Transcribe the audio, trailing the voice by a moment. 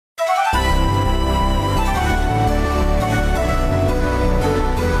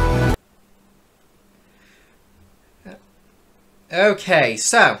Okay,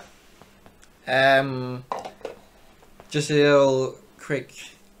 so just a little quick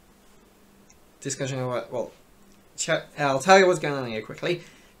discussion of what. Well, I'll tell you what's going on here quickly.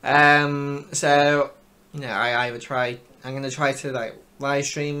 So I either try. I'm gonna try to like live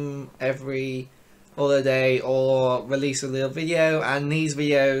stream every other day or release a little video, and these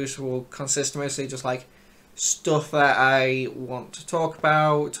videos will consist mostly just like stuff that I want to talk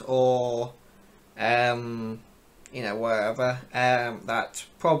about or whatever. That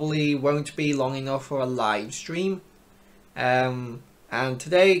probably won't be long enough for a live stream. And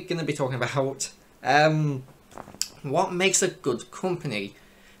today gonna be talking about what makes a good company.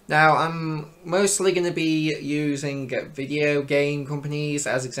 Now, I'm mostly going to be using video game companies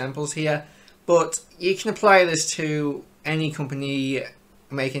as examples here, but you can apply this to any company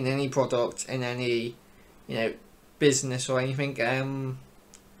making any product in any, business or anything.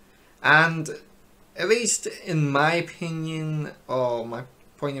 And at least in my opinion or my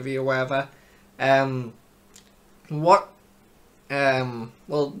point of view or whatever, well,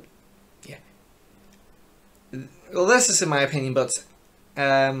 this is in my opinion, but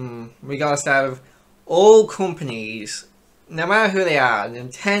regardless of all companies, no matter who they are,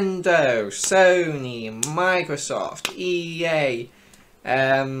 Nintendo, Sony, Microsoft, EA,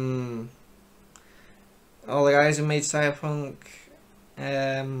 all the guys who made Cyberpunk,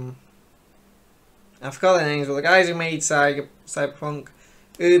 I forgot their names, but the guys who made Cyberpunk,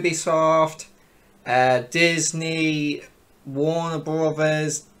 Ubisoft, Disney, Warner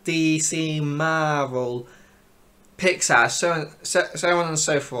Brothers, DC, Marvel, Pixar, so on and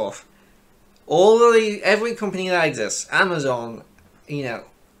so forth. Every company that exists, Amazon,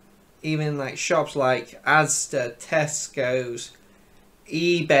 even like shops like Asda, Tesco's,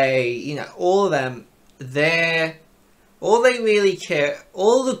 eBay, all of them, all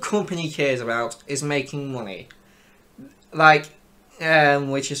the company cares about is making money. Like,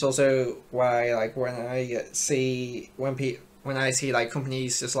 which is also why, like, when I see like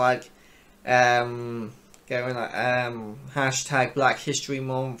companies just like, going like hashtag Black History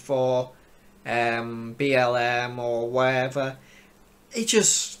Month or BLM or whatever, it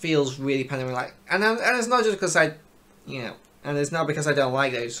just feels really pandemic like, and it's not just because and it's not because I don't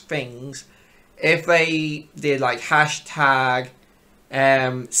like those things. If they did like hashtag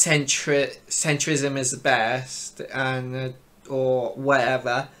centrism is the best and or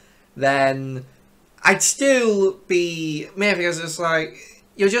whatever, then I'd still be mad because it's like,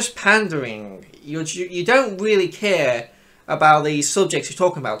 you're just pandering. You don't really care about the subjects you're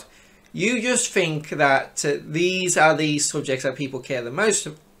talking about. You just think that these are the subjects that people care the most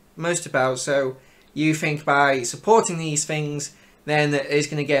about. So you think by supporting these things, then it's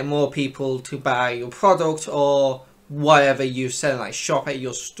going to get more people to buy your product or whatever you sell, like shop at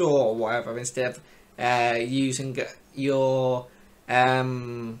your store or whatever, instead of using your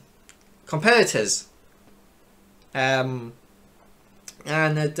competitors. And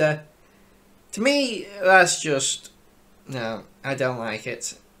to me, that's just, no, I don't like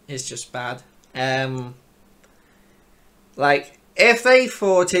it. It's just bad. Like, if they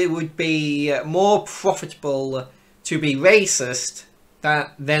thought it would be more profitable to be racist,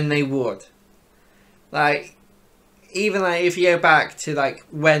 then they would. Like, even like if you go back to like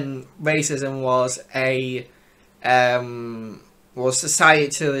when racism was was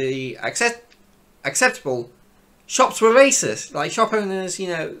societally acceptable, shops were racist. Like, shop owners,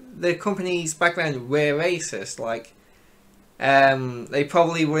 the companies back then were racist. Like, they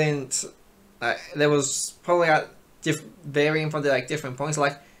probably wouldn't. There was probably varying from like different points.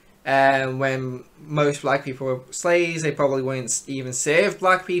 Like, when most black people were slaves, they probably wouldn't even serve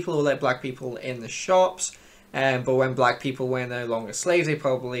black people or let black people in the shops. But when black people were no longer slaves, they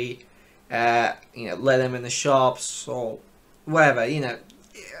probably, let them in the shops or whatever.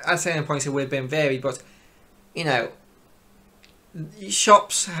 At certain points it would have been varied, but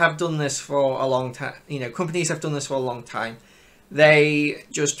shops have done this for a long time. Companies have done this for a long time. They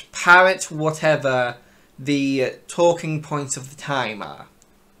just parrot whatever the talking points of the time are,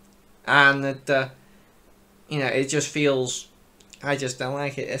 and it just feels, I just don't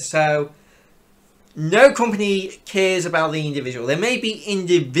like it. So no company cares about the individual. There may be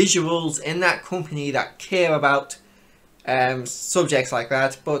individuals in that company that care about subjects like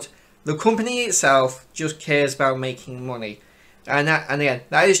that, but the company itself just cares about making money. And again,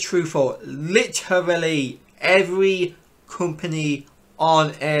 that is true for literally every company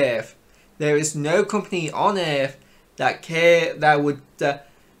on earth. There is no company on earth that would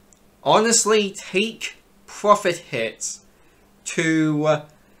honestly take profit hits to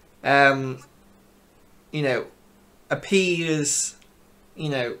appease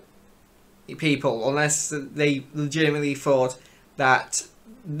people, unless they legitimately thought that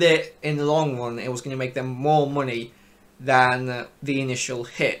in the long run it was going to make them more money than the initial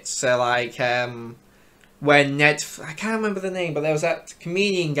hit. So like when I can't remember the name, but there was that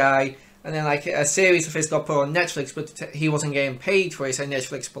comedian guy, and then like a series of his got put on Netflix, but he wasn't getting paid for it, so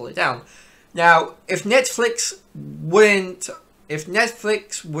Netflix pulled it down. Now, if Netflix wouldn't have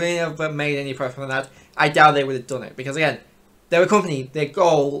made any profit from that, I doubt they would have done it, because again, they're a company, their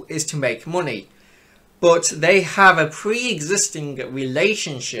goal is to make money, but they have a pre-existing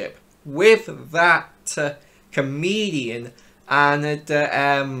relationship with that comedian, and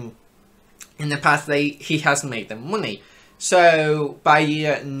in the past he has made them money. So by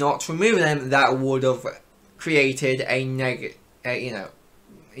not removing them, that would have created a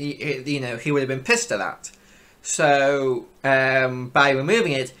he would have been pissed at that. So by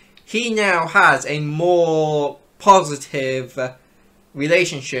removing it, he now has a more positive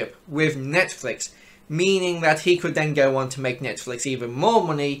relationship with Netflix, meaning that he could then go on to make Netflix even more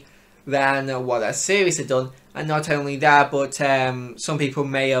money than what that series had done. And not only that, but some people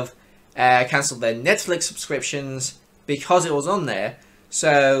may have cancelled their Netflix subscriptions because it was on there,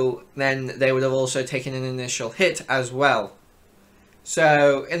 so then they would have also taken an initial hit as well.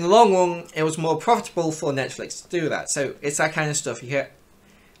 So in the long run, it was more profitable for Netflix to do that. So it's that kind of stuff. You hear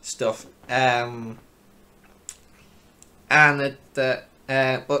stuff, but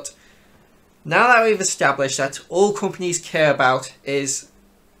now that we've established that all companies care about is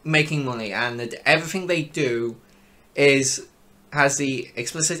making money, and that everything they do has the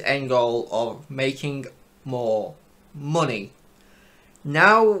explicit end goal of making more money.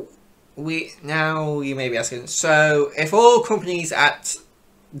 Now you may be asking, so if all companies at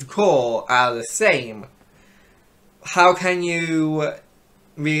the core are the same, how can you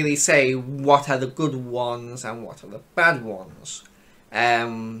really say what are the good ones and what are the bad ones?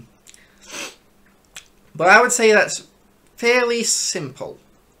 But I would say that's fairly simple,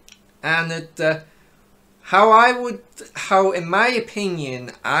 and that how in my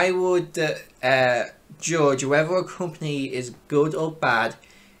opinion I would judge whether a company is good or bad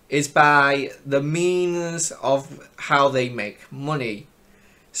is by the means of how they make money.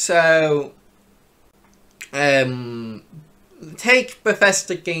 So take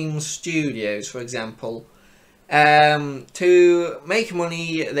Bethesda Game Studios for example. To make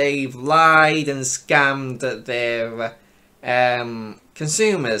money, they've lied and scammed their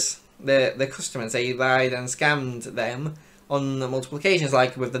consumers, their customers. They lied and scammed them on multiple occasions,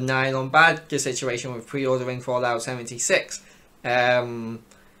 like with the nylon badge situation with pre-ordering Fallout 76, and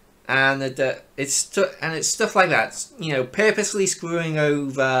it's stuff like that. You know, purposely screwing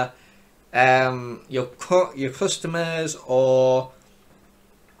over your customers, or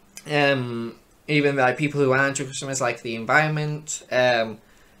even like people who aren't your customers, like the environment.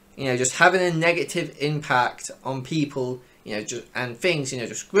 You know, just having a negative impact on people. You know, and things. You know,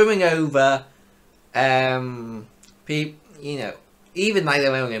 just screwing over people. You know, even like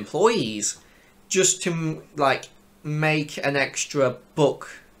their own employees, just to like make an extra buck.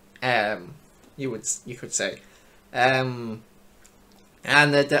 You could say, and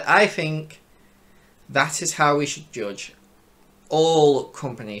that I think that is how we should judge all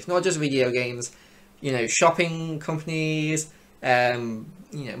companies, not just video games. You know, shopping companies, you know,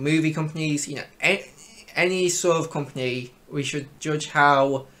 movie companies. You know, any sort of company, we should judge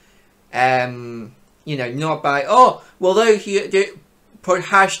how. You know, not by, oh, well, they put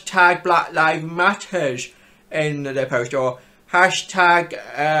hashtag Black Lives Matters in their post, or hashtag,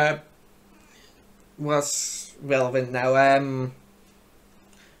 what's relevant now,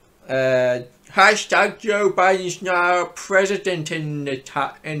 hashtag Joe Biden's now president in the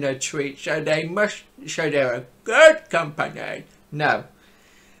tweet, so they must show they're a good company. No.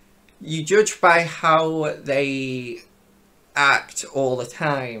 You judge by how they act all the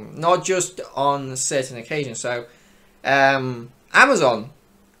time, not just on certain occasions. So Amazon,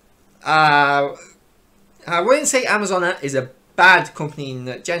 I wouldn't say Amazon is a bad company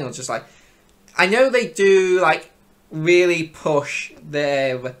in general, just like I know they do like really push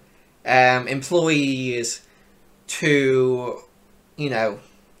their employees to, you know,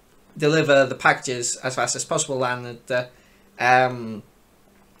 deliver the packages as fast as possible, and when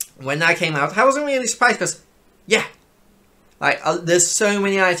that came out I wasn't really surprised, because yeah, like, there's so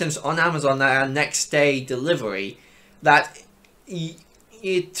many items on Amazon that are next day delivery that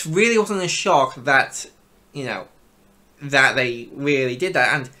it really wasn't a shock that, you know, that they really did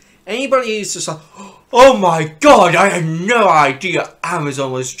that. And anybody who's just like, oh my god, I had no idea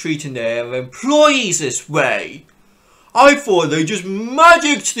Amazon was treating their employees this way. I thought they just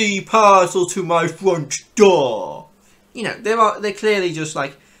magicked the parcel to my front door. You know, they're clearly just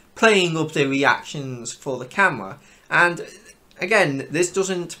like playing up their reactions for the camera. And again, this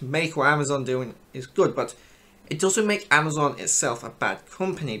doesn't make what Amazon doing is good, but it doesn't make Amazon itself a bad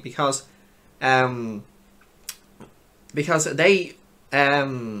company, because they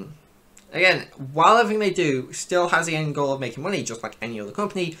again, while everything they do still has the end goal of making money, just like any other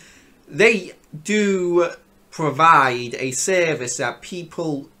company, they do provide a service that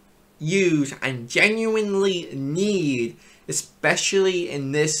people use and genuinely need, especially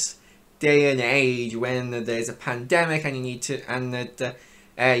in this day and age when there's a pandemic and you need to, and that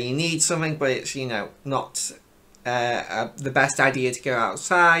you need something, but it's, you know, not the best idea to go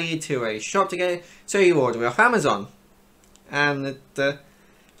outside to a shop to get it, so you order off Amazon, and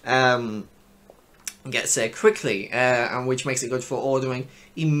gets there quickly, and which makes it good for ordering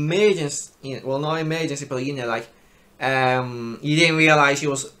emergency, you know, well, not emergency, but, you know, like you didn't realize you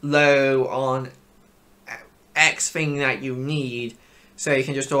was low on X thing that you need, so you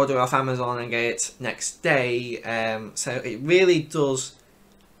can just order off Amazon and get it next day. So it really does,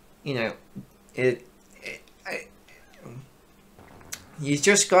 you know, you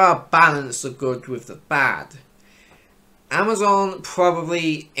just gotta balance the good with the bad. Amazon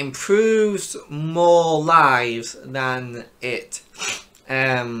probably improves more lives than it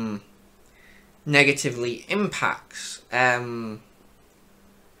negatively impacts. And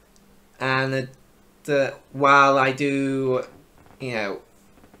while I do, you know,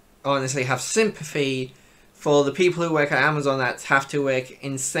 honestly have sympathy for the people who work at Amazon that have to work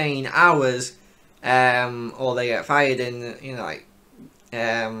insane hours, or they get fired in, you know, like,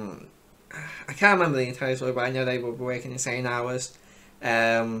 I can't remember the entire story, but I know they were working insane hours.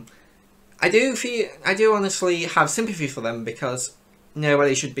 I do honestly have sympathy for them, because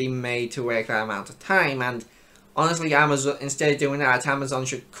nobody should be made to work that amount of time, and honestly, Amazon, instead of doing that, Amazon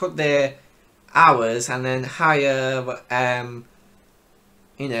should cut their hours and then hire,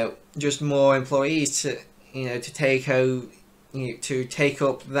 you know, just more employees to, you know, to take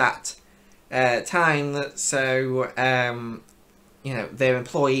up that time, so you know, their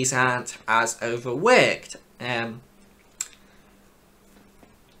employees aren't as overworked,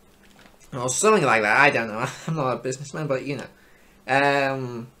 or something like that. I don't know. I'm not a businessman, but you know.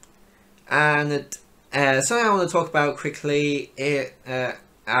 And something I want to talk about quickly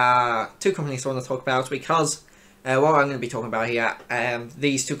are two companies I want to talk about, because what I'm going to be talking about here,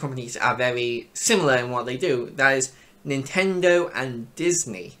 these two companies are very similar in what they do. That is Nintendo and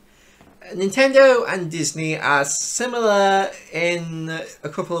Disney. Nintendo and Disney are similar in a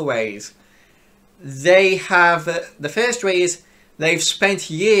couple of ways. They have, the first way is they've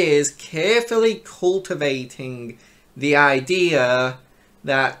spent years carefully cultivating the idea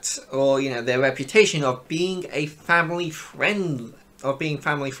that, or, you know, their reputation of being a family friend, of being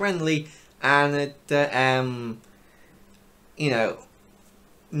family friendly, and you know,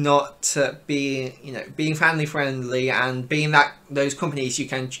 not being, you know, being family friendly, and being that those companies you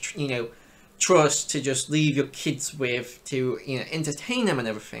can, you know, trust to just leave your kids with, to, you know, entertain them and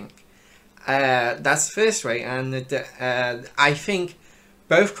everything. That's the first way, and I think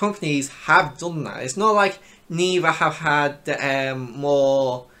both companies have done that. It's not like neither have had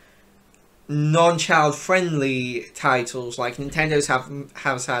more non-child friendly titles. Like Nintendo's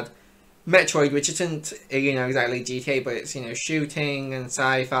has had Metroid, which isn't, you know, exactly GTA, but it's, you know, shooting and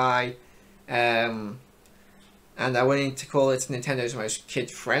sci-fi, and I wanted to call it Nintendo's most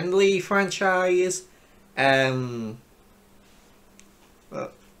kid-friendly franchise. But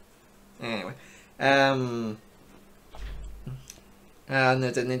anyway, and the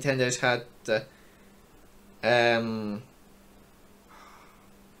Nintendo's had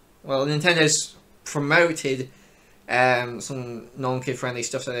well, Nintendo's promoted some non-kid friendly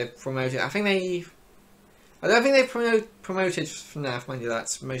stuff that they've promoted. I don't think they've promoted FNAF, mind you,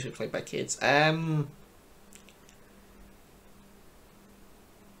 that's mostly played by kids.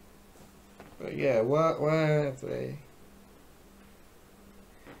 But yeah, where have they?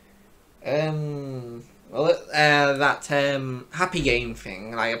 Well, that Happy Game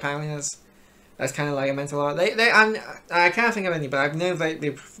thing, like, apparently that's kind of like a mental art. I can't think of any, but I know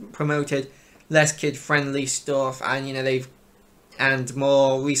they've promoted less kid-friendly stuff, and, you know, and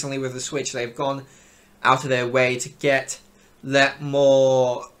more recently with the Switch, they've gone out of their way to get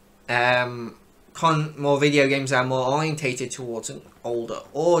more more video games that are more orientated towards an older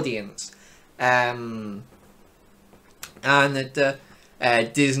audience. And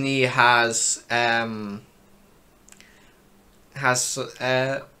Disney has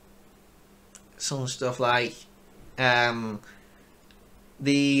some stuff like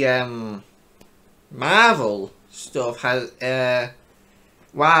the Marvel stuff has,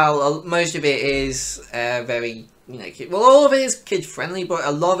 while most of it is very, you know, well, all of it is kid friendly, but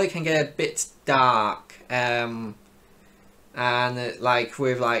a lot of it can get a bit dark. and like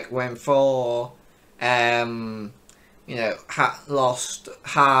with like when Thor, lost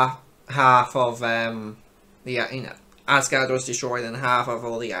half of Asgard was destroyed and half of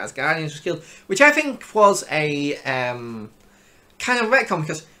all the Asgardians was killed, which I think was a kind of retcon,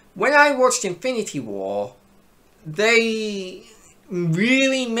 because when I watched Infinity War, they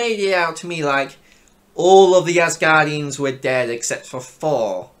really made it out to me like all of the Asgardians were dead except for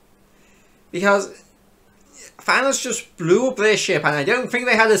Thor, because Thanos just blew up their ship, and I don't think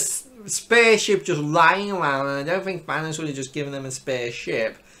they had a spaceship just lying around, and I don't think Thanos would have just given them a spare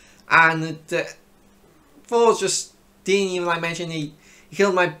ship. And Thor just didn't even like mention he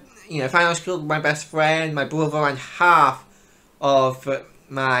killed my, Thanos killed my best friend, my brother, and half of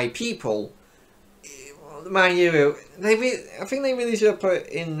my people. Mind you, I think they really should have put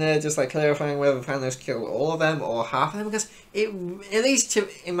in there just like clarifying whether Thanos killed all of them or half of them, because it, at least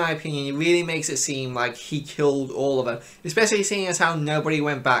in my opinion, it really makes it seem like he killed all of them, especially seeing as how nobody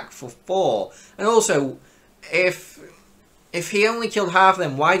went back for Thor. And also, if he only killed half of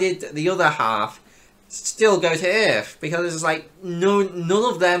them, why did the other half still go to Earth? Because it's like none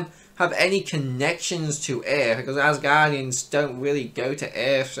of them have any connections to Earth, because Asgardians don't really go to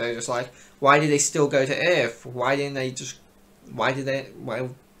Earth, so just like, why did they still go to Earth? Why didn't they go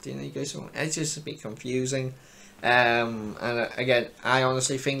somewhere? It's just a bit confusing. And again, I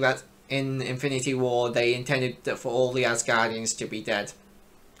honestly think that in Infinity War they intended for all the Asgardians to be dead.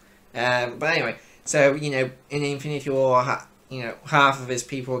 But anyway, so in Infinity War, half of his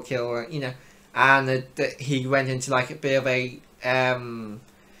people were killed. And he went into like a bit of a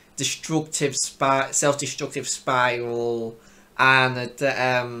self-destructive spiral, and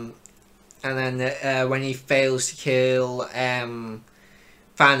then when he fails to kill Thanos,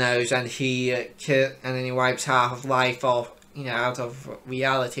 and then he wipes half of life off, out of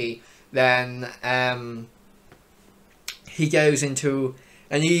reality, then he goes into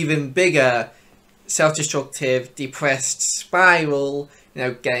an even bigger self-destructive, depressed spiral,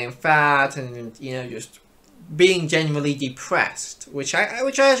 getting fat and just being generally depressed, which I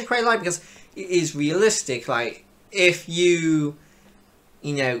actually quite like, because it is realistic. Like, if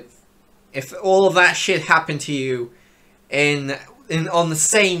if all of that shit happened to you on the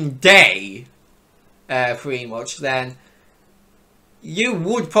same day, pretty much, then you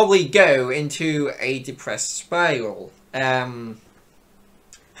would probably go into a depressed spiral. I've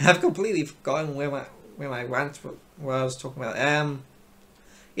completely forgotten where my rant, what I was talking about.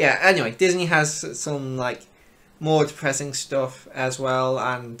 Yeah. Anyway, Disney has some like more depressing stuff as well,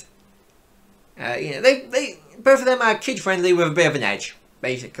 and they both of them are kid friendly with a bit of an edge,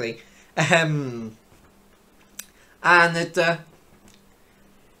 basically. And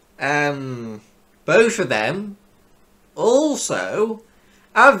both of them also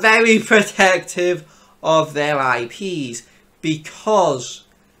are very protective of their IPs, because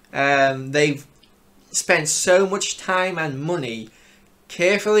they've spent so much time and money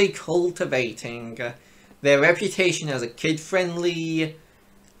carefully cultivating their reputation as a kid-friendly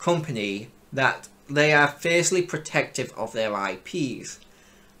company, that they are fiercely protective of their IPs.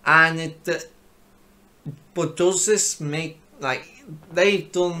 And but does this make, like,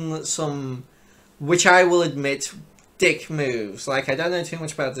 they've done some, which I will admit, dick moves. Like, I don't know too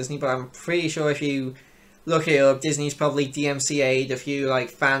much about Disney, but I'm pretty sure if you look it up, Disney's probably DMCA'd a few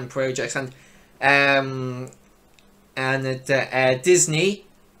like fan projects, and Disney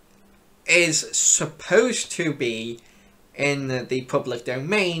is supposed to be in the public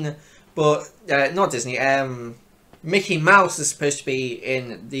domain, but not Disney. Mickey Mouse is supposed to be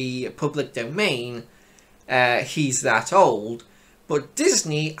in the public domain. He's that old, but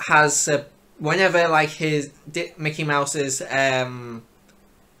Disney has whenever like Mickey Mouse's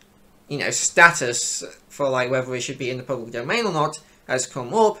status for like whether it should be in the public domain or not has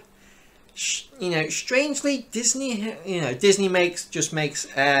come up. Strangely, Disney makes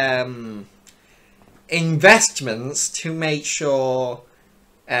investments to make sure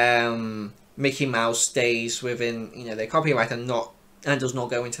Mickey Mouse stays within their copyright and does not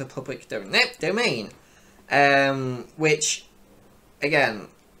go into the public domain. Which, again,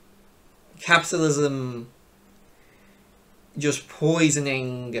 capitalism just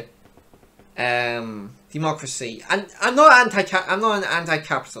poisoning democracy. And I'm not an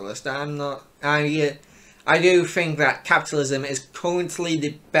anti-capitalist. I do think that capitalism is currently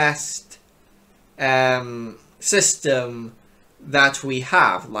the best system that we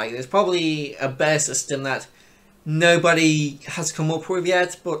have. Like, there's probably a better system that nobody has come up with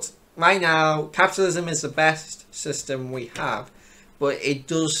yet, but right now capitalism is the best system we have. But it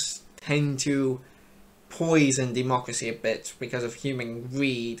does tend to poison democracy a bit because of human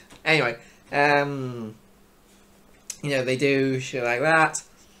greed. Anyway, they do shit like that.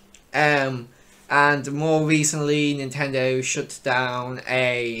 And more recently, Nintendo shut down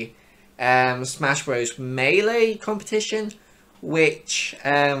a Smash Bros. Melee competition, which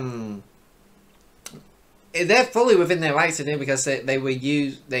they're fully within their rights to do, because they were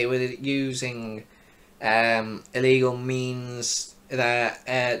using illegal means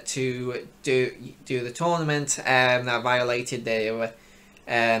to do the tournament that violated their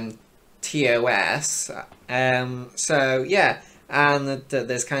TOS. So yeah, and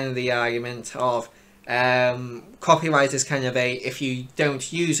there's kind of the argument of copyright is kind of if you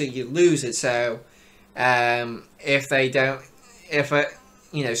don't use it, you lose it. So if they don't,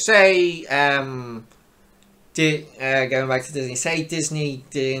 say going back to Disney, say Disney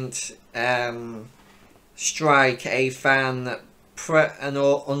didn't strike a fan, an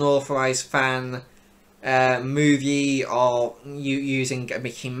unauthorized fan movie or using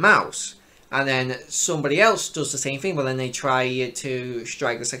Mickey Mouse, and then somebody else does the same thing, but then they try to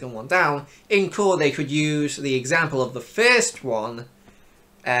strike the second one down. In court, they could use the example of the first one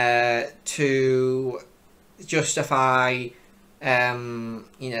to justify,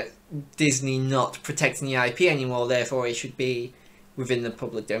 Disney not protecting the IP anymore, therefore it should be within the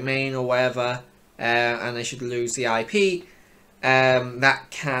public domain or whatever, and they should lose the IP. That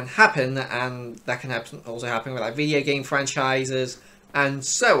can happen, and that can also happen with like video game franchises and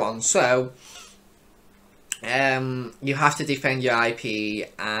so on. So you have to defend your IP,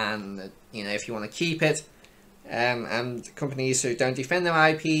 and if you want to keep it, and companies who don't defend their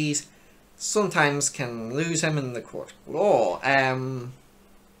IPs sometimes can lose them in the court of law. And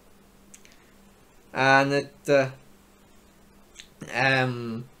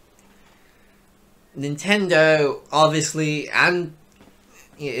Nintendo obviously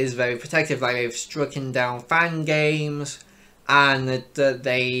is very protective, like they've stricken down fan games and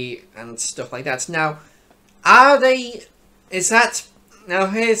stuff like that. Now,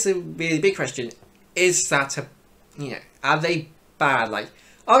 here's a really big question: is that are they bad? Like,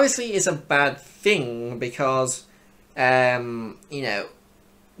 obviously it's a bad thing, because fan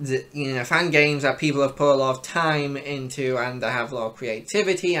games that people have put a lot of time into and that have a lot of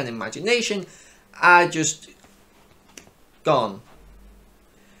creativity and imagination are just gone.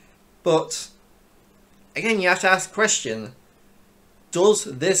 But again, you have to ask the question: does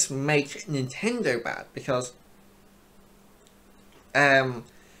this make Nintendo bad? Because a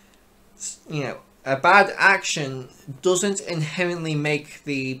bad action doesn't inherently make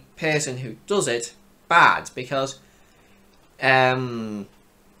the person who does it bad, because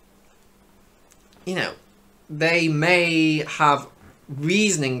they may have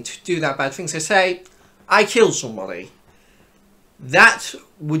reasoning to do that bad thing. So say I killed somebody, that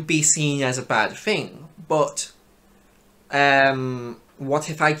would be seen as a bad thing. But what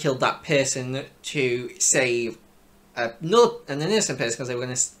if I killed that person to save an innocent person, because they were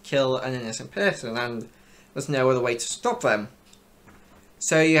going to kill an innocent person and there's no other way to stop them?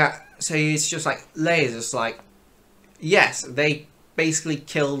 So it's just like layers. It's like, yes, they basically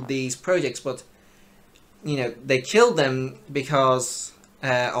killed these projects, but they killed them because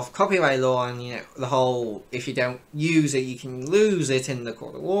of copyright law, and the whole, if you don't use it you can lose it in the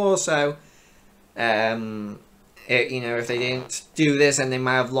court of law. So if they didn't do this, and they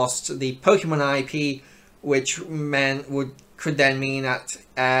might have lost the Pokemon IP, which could then mean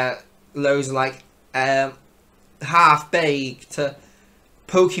that loads of like half-baked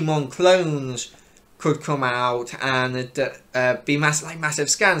Pokemon clones could come out and be massive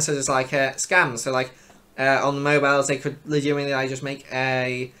scams. So there's like scams. So like on the mobiles, they could legitimately just make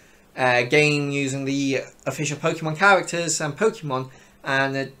a game using the official Pokemon characters and Pokemon,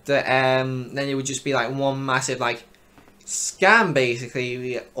 and then it would just be like one massive like scam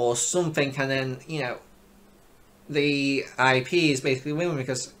basically, or something. And then the IP is basically winning,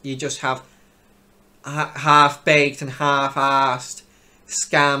 because you just have half-baked and half-assed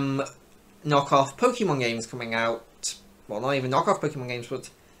scam knockoff Pokemon games coming out. Well, not even knockoff Pokemon games, but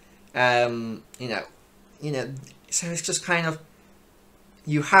so it's just kind of,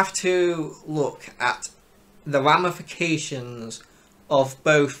 you have to look at the ramifications of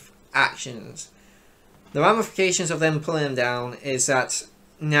both actions. The ramifications of them pulling them down is that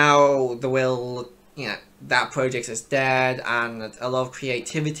now that project is dead, and a lot of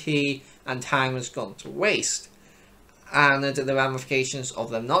creativity and time has gone to waste. And the ramifications of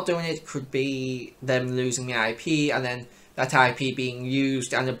them not doing it could be them losing the IP, and then that IP being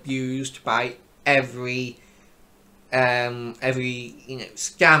used and abused by every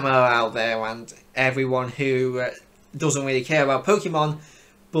scammer out there, and everyone who doesn't really care about Pokemon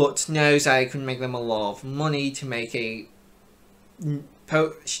but knows that it can make them a lot of money to make a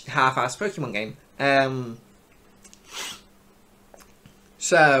half-assed Pokemon game.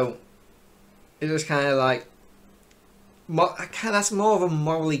 So it's just kind of like that's more of a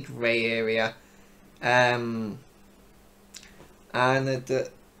morally grey area, and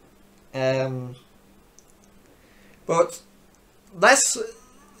but let's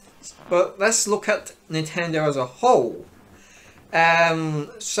look at Nintendo as a whole.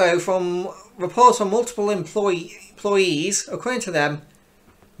 So from reports from multiple employees, according to them,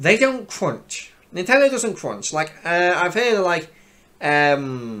 they don't crunch. Nintendo doesn't crunch. Like I've heard of like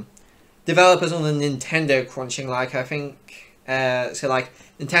developers on the Nintendo crunching. Like I think so like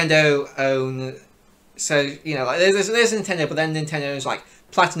Nintendo own. So you know like there's Nintendo, but then Nintendo is like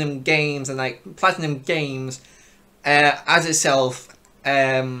Platinum Games, and like Platinum Games as itself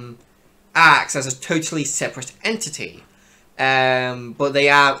acts as a totally separate entity. But they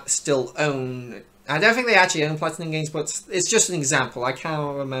are still own. I don't think they actually own Platinum Games, but it's just an example. I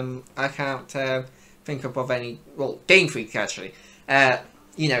can't remember. I can't think of any. Well, Game Freak actually.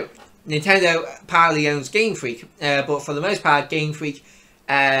 You know, Nintendo partly owns Game Freak, but for the most part, Game Freak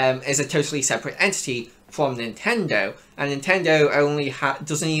is a totally separate entity from Nintendo, and Nintendo only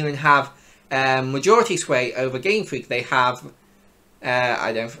doesn't even have majority sway over Game Freak. They have.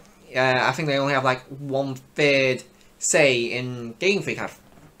 I think they only have like 1/3 say in Game Freak. I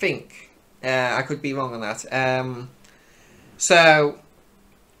think. I could be wrong on that.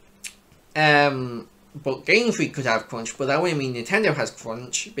 But Game Freak could have crunch, but that wouldn't mean Nintendo has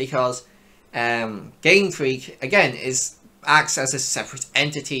crunch, because Game Freak again acts as a separate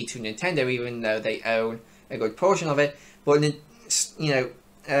entity to Nintendo, even though they own a good portion of it. But you know,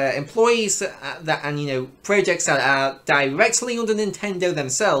 employees that and you know projects that are directly under Nintendo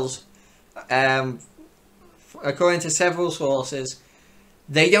themselves, according to several sources,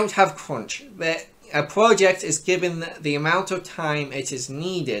 they don't have crunch. A project is given the amount of time it is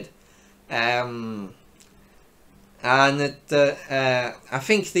needed, and I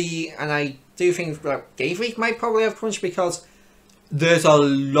do think that Game Freak might probably have crunch, because there's a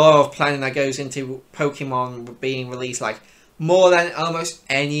lot of planning that goes into Pokemon being released, like more than almost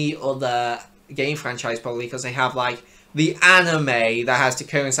any other game franchise, probably, because they have like the anime that has to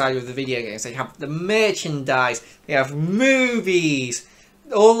coincide with the video games, they have the merchandise, they have movies.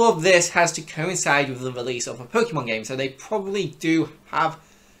 All of this has to coincide with the release of a Pokemon game, so they probably do have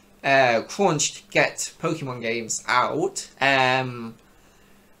crunch to get Pokemon games out.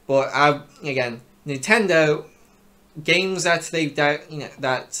 But again, Nintendo games that they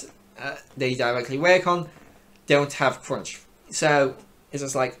they directly work on don't have crunch, so it's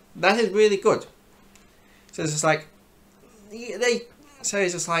just like that is really good. So it's just like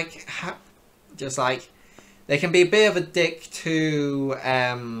they can be a bit of a dick to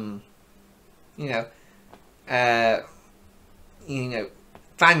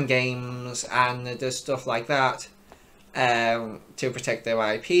fan games and just stuff like that, to protect their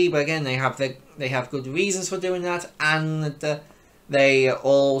IP. But again, they have good reasons for doing that, and they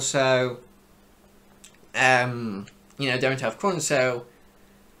also don't have crunch, so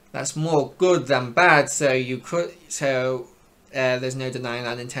that's more good than bad. So there's no denying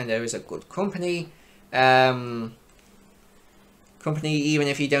that Nintendo is a good company. Even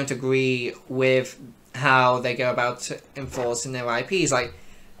if you don't agree with how they go about enforcing their IPs. Like,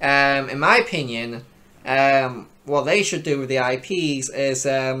 in my opinion, what they should do with the IPs is,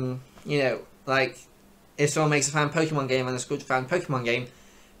 like, if someone makes a fan Pokemon game and it's a good fan Pokemon game,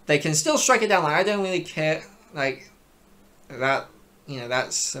 they can still strike it down. Like, I don't really care, like, that,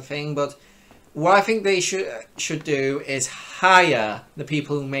 that's the thing, but what I think they should do is hire the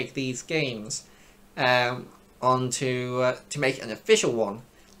people who make these games to make an official one,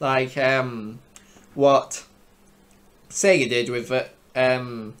 like what Sega did with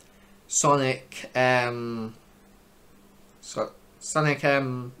Sonic. Sonic.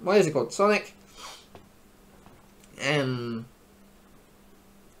 What is it called? Sonic. I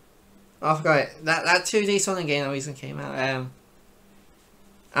forgot it. That 2D Sonic game that recently came out.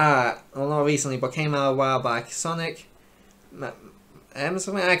 Well, not recently, but came out a while back. Sonic.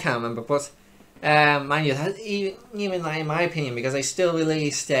 Something I can't remember, but. Mind you, that even like, in my opinion, because they still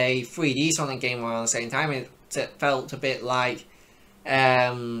released a 3D Sonic game around the same time, it felt a bit like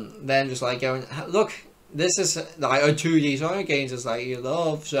them just like going, look, this is like a 2D Sonic game just like you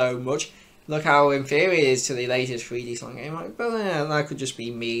love so much. Look how inferior it is to the latest 3D Sonic game. Like, but that could just be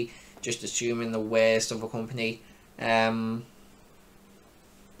me just assuming the worst of a company.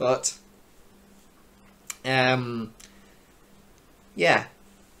 Yeah.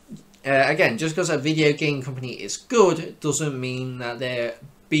 Again, just because a video game company is good doesn't mean that they're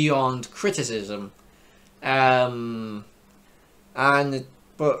beyond criticism. But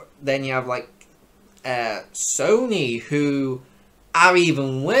then you have like Sony, who are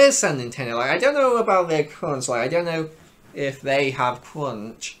even worse than Nintendo. Like, I don't know about their crunch. Like, I don't know if they have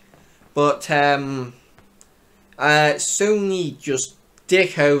crunch, but Sony just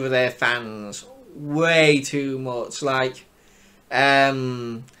dick over their fans way too much. Like,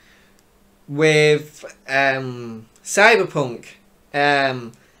 with Cyberpunk,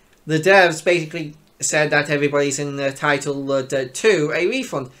 the devs basically said that everybody's entitled to a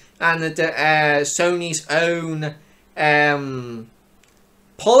refund, and that Sony's own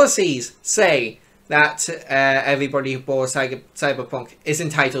policies say that everybody who bought Cyberpunk is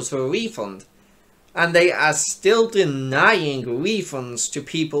entitled to a refund, and they are still denying refunds to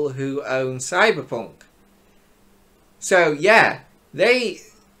people who own Cyberpunk. So yeah, they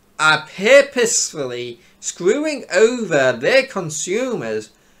are purposefully screwing over their consumers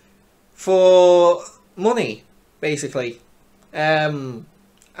for money, basically. And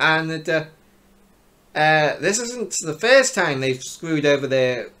this isn't the first time they've screwed over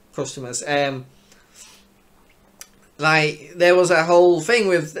their customers. Like, there was a whole thing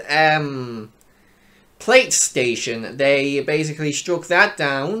with PlayStation. They basically struck that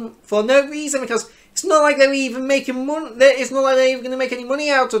down for no reason, because it's not like they're even making money. It's not like they're even going to make any money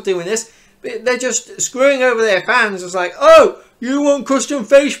out of doing this. They're just screwing over their fans. It's like, oh, you want custom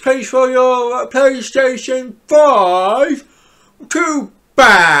faceplates for your PlayStation 5? Too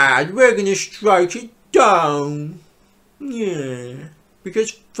bad. We're going to strike it down. Yeah.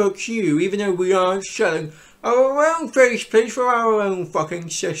 Because fuck you, even though we aren't selling our own faceplates for our own fucking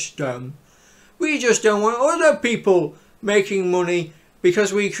system. We just don't want other people making money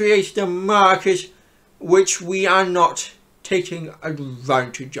because we created a market which we are not taking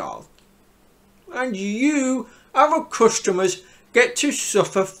advantage of. And you, our customers, get to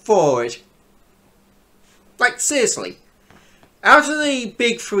suffer for it. Like, seriously. Out of the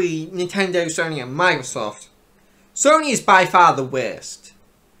big three, Nintendo, Sony and Microsoft, Sony is by far the worst.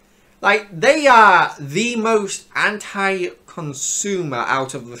 Like, they are the most anti-consumer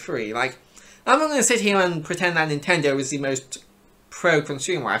out of the three. Like, I'm not going to sit here and pretend that Nintendo is the most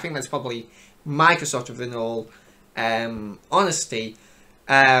pro-consumer. I think that's probably Microsoft within all honesty.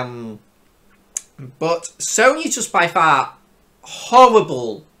 But Sony is just by far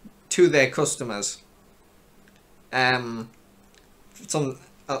horrible to their customers.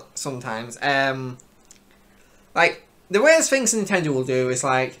 Sometimes. Like, the worst things Nintendo will do is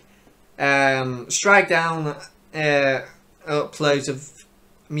like strike down uploads of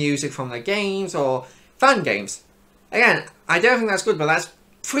music from their games or fan games. Again, I don't think that's good, but that's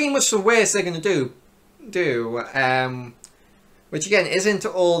pretty much the worst they're going to do. Which again isn't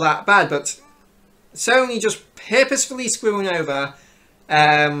all that bad, but Sony just purposefully screwing over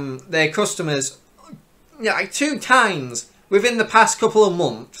their customers, like 2 times within the past couple of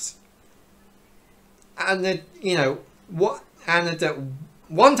months. And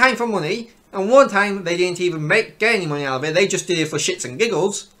one time for money, and one time they didn't even get any money out of it. They just did it for shits and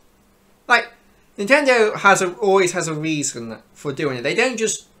giggles. Like, Nintendo always has a reason for doing it. They don't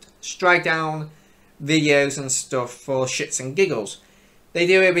just strike down videos and stuff for shits and giggles. They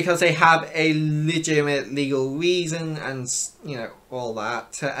do it because they have a legitimate legal reason, and all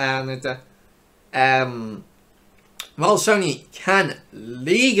that. And while Sony can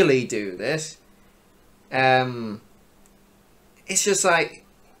legally do this, it's just like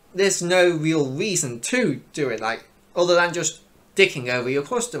there's no real reason to do it, like, other than just dicking over your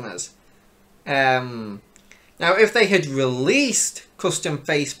customers. Now, if they had released custom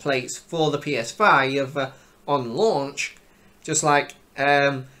faceplates for the PS5 on launch, just like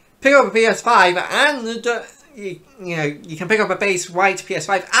pick up a PS5 and you can pick up a base white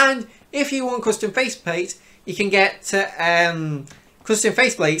PS5, and if you want custom faceplates, you can get custom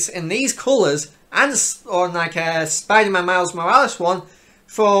faceplates in these colours, and on like a Spider-Man Miles Morales one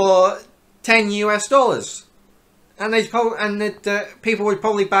for $10 US, and people would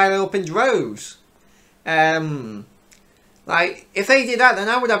probably buy them up in droves. Like, if they did that, then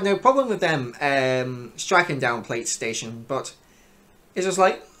I would have no problem with them striking down PlayStation. But it's just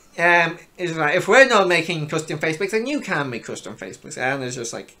like if we're not making custom faceplates, then you can make custom faceplates, and it's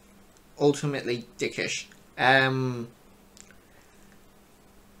just like ultimately dickish.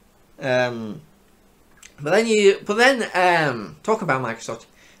 But then talk about Microsoft.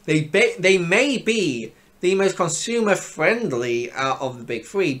 They may be the most consumer friendly out of the big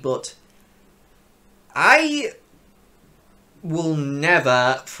three, but I will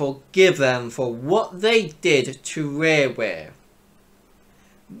never forgive them for what they did to Rareware.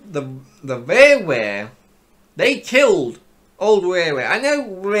 The Rareware, they killed old Rareware. I know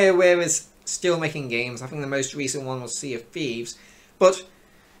Rareware is still making games. I think the most recent one was Sea of Thieves, but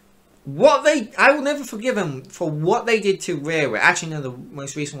I will never forgive them for what they did to Rareware. Actually, no, the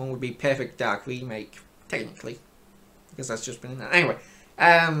most recent one would be Perfect Dark Remake, technically, because that's just been anyway.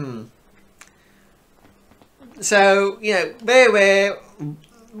 So you know, Rareware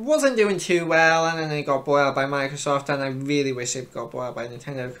wasn't doing too well, and then they got bought out by Microsoft, and I really wish they got bought out by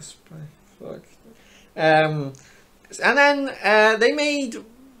Nintendo, because fuck. And then they made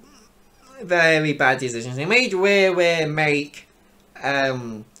very bad decisions. They made Rareware make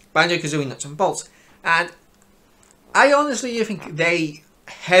Banjo-Kazooie Nuts and Bolts, and I honestly think they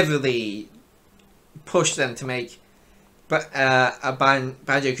heavily pushed them to make a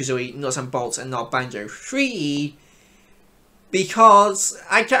Banjo-Kazooie Nuts and Bolts and not Banjo 3E, because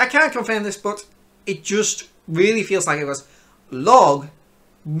I can't confirm this, but it just really feels like it was. Log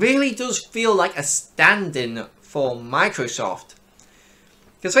really does feel like a stand-in for Microsoft.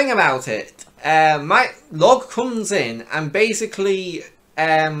 Because think about it, Log comes in and basically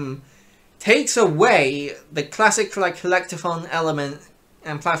takes away the classic like collectathon element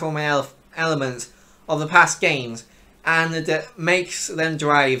and platform elements of the past games, and makes them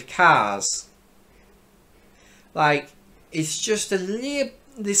drive cars. Like, it's just a little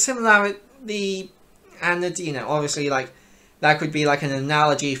the similarity, and you know, obviously like that could be like an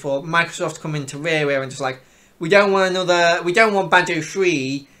analogy for Microsoft coming to Rareware and just like, we don't want Banjo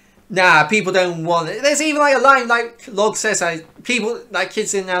 3. Nah, people don't want it. There's even like a line like Log says, like, people, like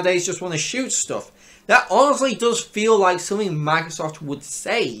kids in nowadays just want to shoot stuff. That honestly does feel like something Microsoft would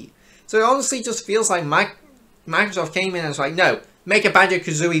say. So it honestly just feels like Microsoft came in and was like, no, make a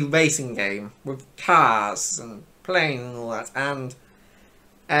Banjo-Kazooie racing game with cars and planes and all that. And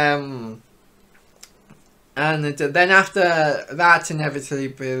then after that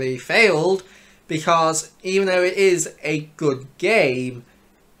inevitably failed, because even though it is a good game,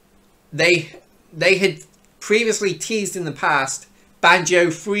 they had previously teased in the past Banjo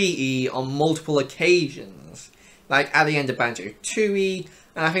 3E on multiple occasions, like at the end of Banjo 2E,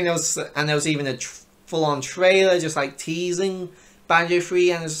 and I think there was even a full-on trailer just like teasing Banjo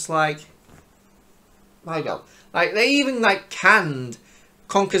 3, and it's just like, my god, like they even like canned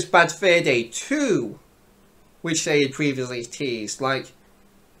Conker's Bad Fur Day 2, which they had previously teased. Like,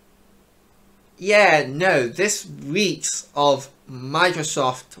 yeah, no, this reeks of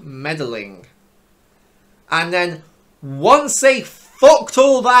Microsoft meddling. And then, once they fucked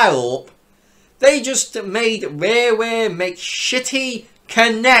all that up, they just made Rareware make shitty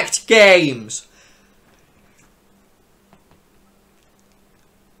Kinect games.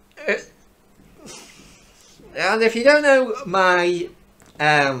 And if you don't know my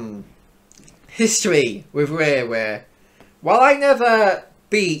history with Rareware, while I never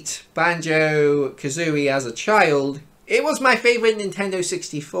beat Banjo-Kazooie as a child, it was my favourite Nintendo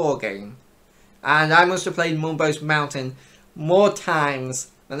 64 game. And I must have played Mumbo's Mountain more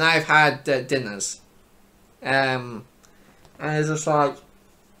times than I've had dinners. And it's just like,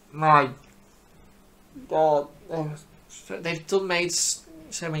 my god, they've made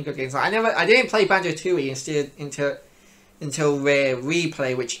so many good games. I didn't play Banjo 2E until Rare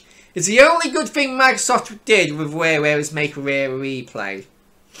Replay, which is the only good thing Microsoft did with Rareware, is make Rare Replay.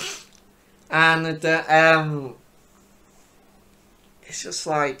 And it's just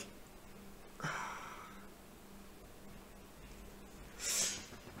like,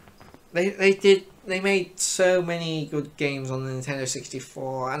 they made so many good games on the Nintendo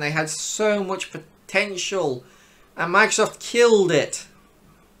 64, and they had so much potential, and Microsoft killed it.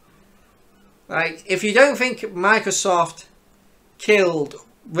 Like, if you don't think Microsoft killed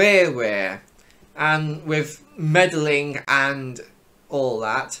Rareware and with meddling and all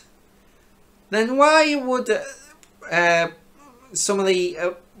that, then why would some of the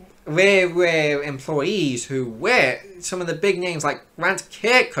Rareware employees who were some of the big names like Grant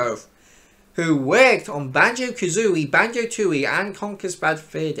Kirkhope, who worked on Banjo-Kazooie, Banjo 2E, and Conker's Bad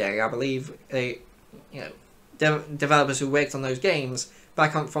Fur Day, I believe, developers who worked on those games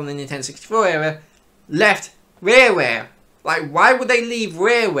back from the Nintendo 64 era, left Rareware? Like, why would they leave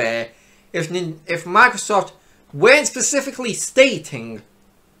Rareware if Microsoft weren't specifically stating,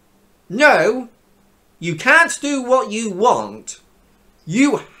 no, you can't do what you want,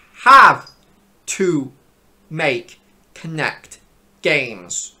 you have to make Kinect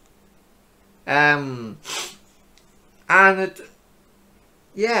games. Yeah.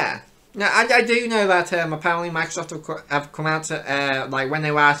 Now, I do know that apparently Microsoft have come out to, like, when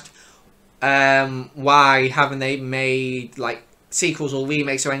they were asked why haven't they made like sequels or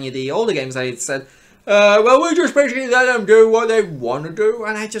remakes or any of the older games, they said, well, we're just basically letting them do what they want to do.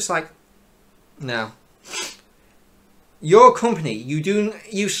 And I just like, no. Your company,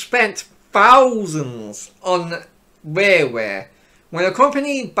 you spent thousands on Rareware, when a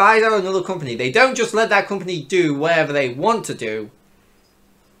company buys out another company, they don't just let that company do whatever they want to do.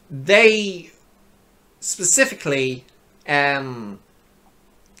 They specifically, you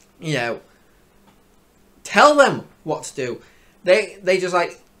know, tell them what to do. They just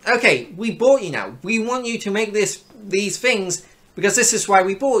like, okay, we bought you now. We want you to make these things because this is why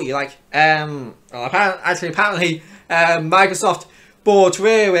we bought you. Like, well, apparently, Microsoft bought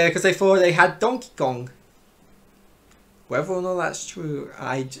Rareware because they thought they had Donkey Kong. Whether or not that's true,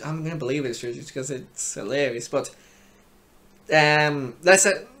 I'm gonna believe it's true just because it's hilarious. But let's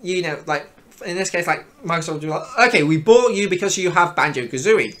say, you know, like in this case, like Microsoft do like, okay, we bought you because you have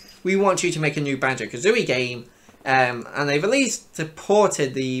Banjo-Kazooie. We want you to make a new Banjo-Kazooie game, and they've released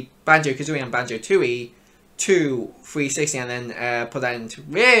ported the Banjo-Kazooie and Banjo-Tooie to 360 and then put that into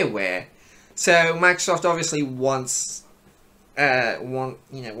Rareware. So Microsoft obviously wanted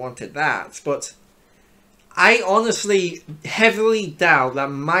that, but I honestly heavily doubt that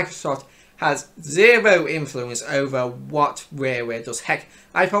Microsoft has zero influence over what Rareware does. Heck,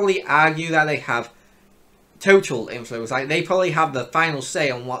 I'd probably argue that they have total influence. Like, they probably have the final say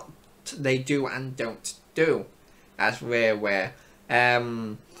on what they do and don't do as Rareware.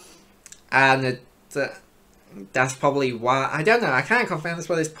 And that's probably why, I don't know, I can't confirm this,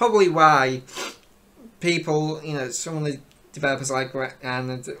 but it's probably why people, you know, some of the developers like like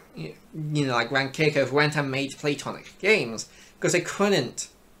Grant Kirkhope went and made Playtonic Games because they couldn't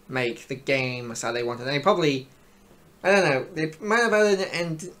make the games that they wanted. They probably, I don't know, they might have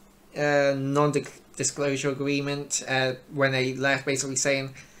had an non-disclosure agreement when they left, basically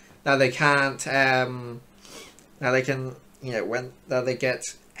saying that they can't, that they can, you know, that they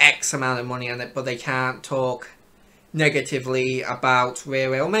get X amount of money on it, but they can't talk negatively about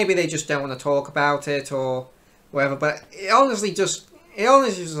Rareware, or maybe they just don't want to talk about it or whatever. But it honestly just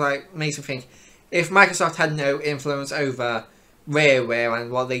like makes me think, if Microsoft had no influence over Rareware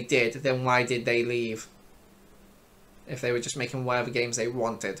and what they did, then why did they leave? If they were just making whatever games they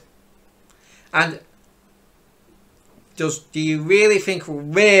wanted. And do you really think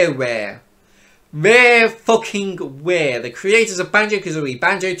Rareware, the creators of Banjo-Kazooie,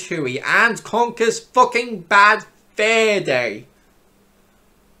 Banjo-Tooie, and Conker's fucking Bad Fur Day,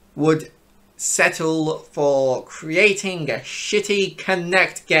 would settle for creating a shitty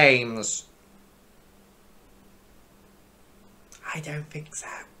Kinect games? I don't think so.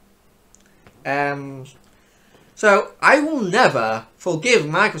 So I will never forgive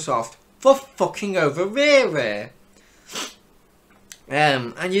Microsoft for fucking over Rareware.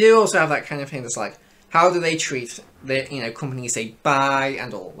 And you do also have that kind of thing that's like, how do they treat the, you know, companies they buy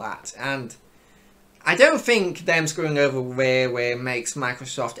and all that? And I don't think them screwing over Rareware makes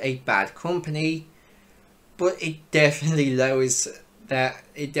Microsoft a bad company, but it definitely lowers that.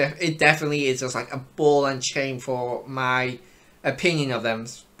 It definitely is just like a ball and chain for my opinion of them,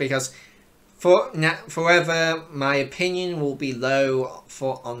 because forever my opinion will be low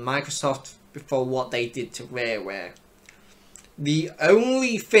on Microsoft for what they did to Rareware. The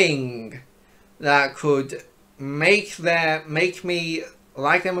only thing that could make me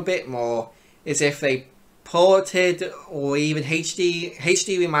like them a bit more is if they ported, or even HD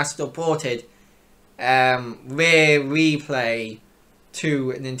remastered or ported Rare Replay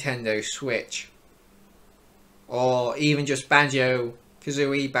to Nintendo Switch, or even just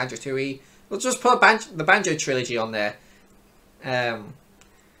Banjo-Kazooie, Banjo-Tooie. We'll just put the Banjo Trilogy on there,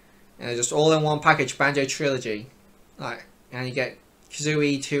 just all in one package, Banjo Trilogy, like. And you get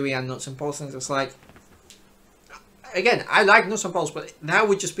Kazooie, Tooie, and Nuts and Bolts, and it's like, again, I like Nuts and Bolts, but that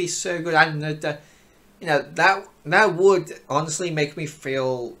would just be so good, and you know, that would honestly make me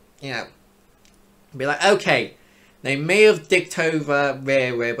feel, you know, be like, okay, they may have dicked over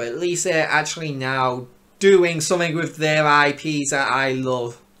Rareware, but at least they're actually now doing something with their IPs that I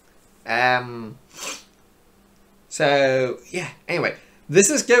love. So yeah. Anyway. This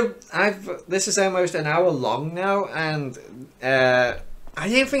is good. This is almost an hour long now, and I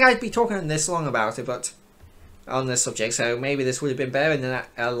didn't think I'd be talking this long about it, but on this subject. So maybe this would have been better in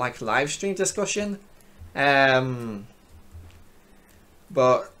a like live stream discussion. But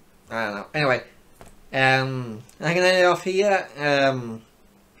I don't know. Anyway, I'm gonna end it off here.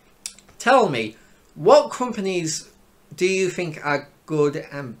 Tell me, what companies do you think are good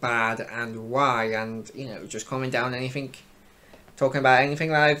and bad, and why? And you know, just comment down anything. Talking about anything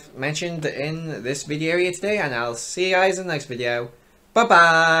that I've mentioned in this video here today, and I'll see you guys in the next video. Bye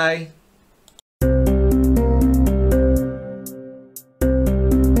bye!